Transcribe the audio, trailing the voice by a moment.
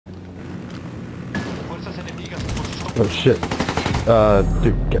Oh shit.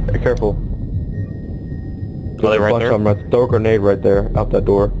 Dude, careful. Are they right there? Throw a grenade right there, out that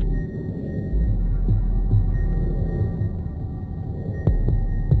door.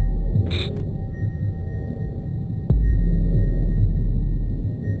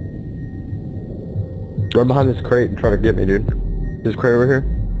 Run behind this crate and try to get me, dude. This crate over here.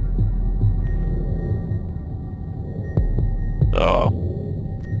 Oh.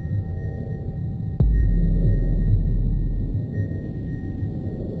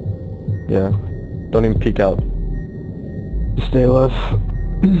 Yeah. Don't even peek out. Just stay alive.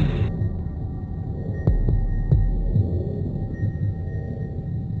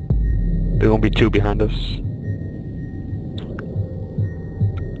 There won't be two behind us.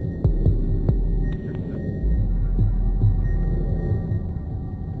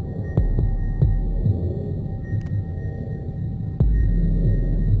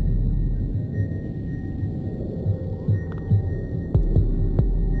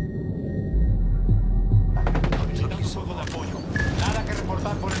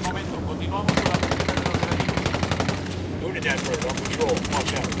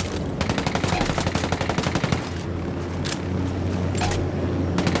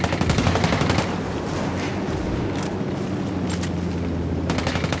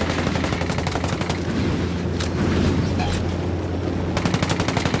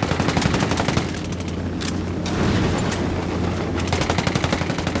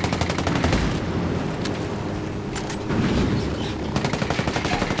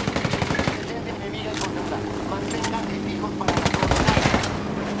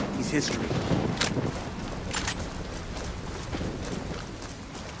 History.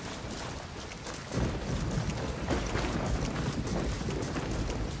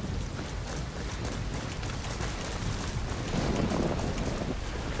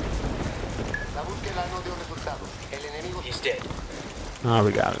 He's dead. Oh,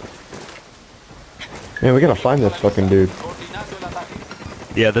 we got him. Man, we gotta find this fucking dude.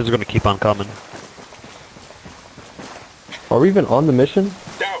 Yeah, this is gonna keep on coming. Are we even on the mission?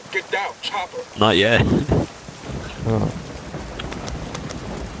 Down, get down, chopper. Not yet. Oh.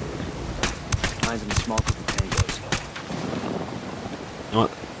 Finds him a small group of tangos. You know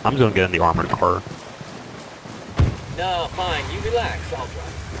what? I'm just gonna get in the armored car. No, fine. You relax. I'll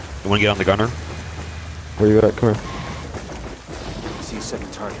drive. You wanna get on the gunner? Where you at? Come here. See a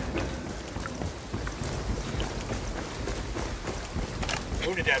second target.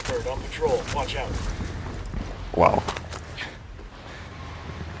 Wounded that bird on patrol. Watch out. Wow.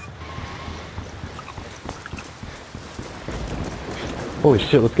 Holy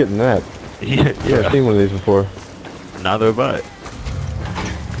shit, let's get in that. Yeah. I've seen one of these before. Neither have I.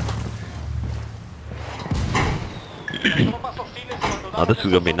 Oh, this is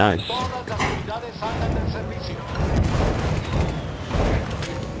gonna be nice.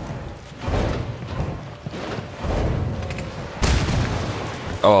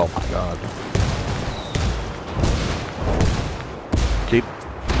 Oh my god. See?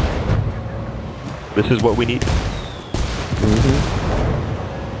 This is what we need. Mm-hmm.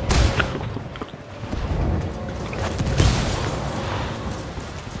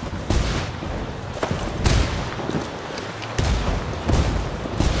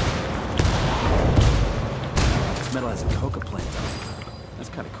 Metal has a coca plant. That's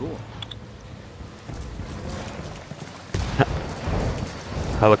kind of cool.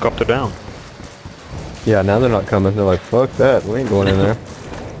 Helicopter down. Yeah, now they're not coming. They're like, fuck that. We ain't going in there.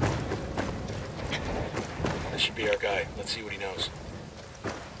 This should be our guy. Let's see what he knows.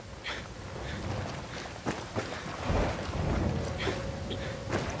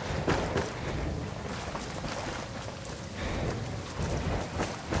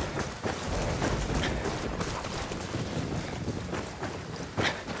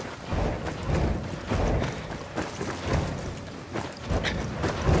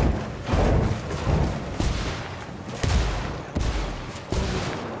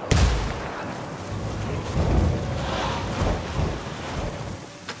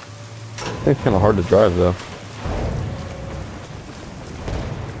 I think it's kind of hard to drive though.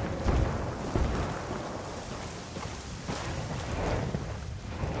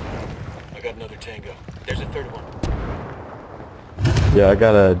 I got another tango. There's a third one. Yeah, I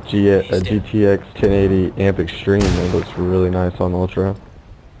got a GTX 1080 Amp Extreme that looks really nice on Ultra.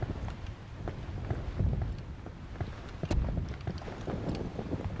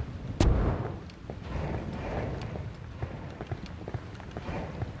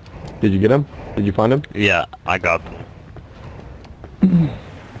 Did you get him? Did you find him? Yeah, I got them.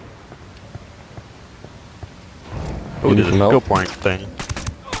 Oh, there's a skill point thing.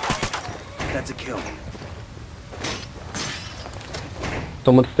 That's a kill.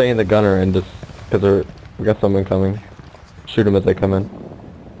 Someone stay in the gunner and just, cause we got someone coming. Shoot them as they come in.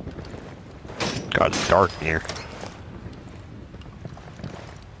 God, it's dark in here.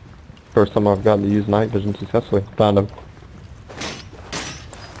 First time I've gotten to use night vision successfully. Found him.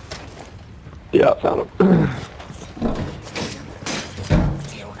 Yeah, I found him.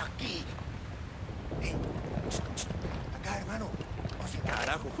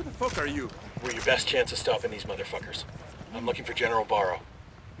 Carajo, who the fuck are you? We're your best chance of stopping these motherfuckers. I'm looking for General Barrow.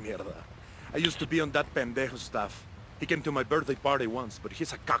 Mierda. I used to be on that pendejo staff. He came to my birthday party once, but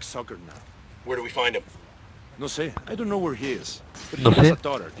he's a cocksucker now. Where do we find him? No sé, I don't know where he is. But he No has sé? a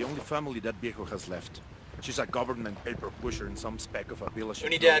daughter, the only family that viejo has left. She's a government paper pusher in some speck of a village.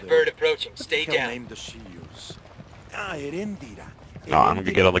 Unidad bird approaching. Stay What the hell down. name does she use? Ah, Erendira. No, I'm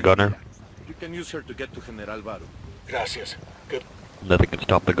gonna get on the gunner. You can use her to get to General Barrow. Gracias. Good. Nothing can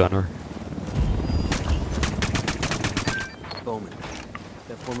stop the gunner. Bowman.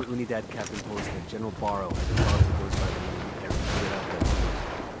 That former Unidad captain told us that General Barrow has a daughter who goes by the name of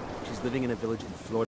Erendira. She's living in a village in Florida.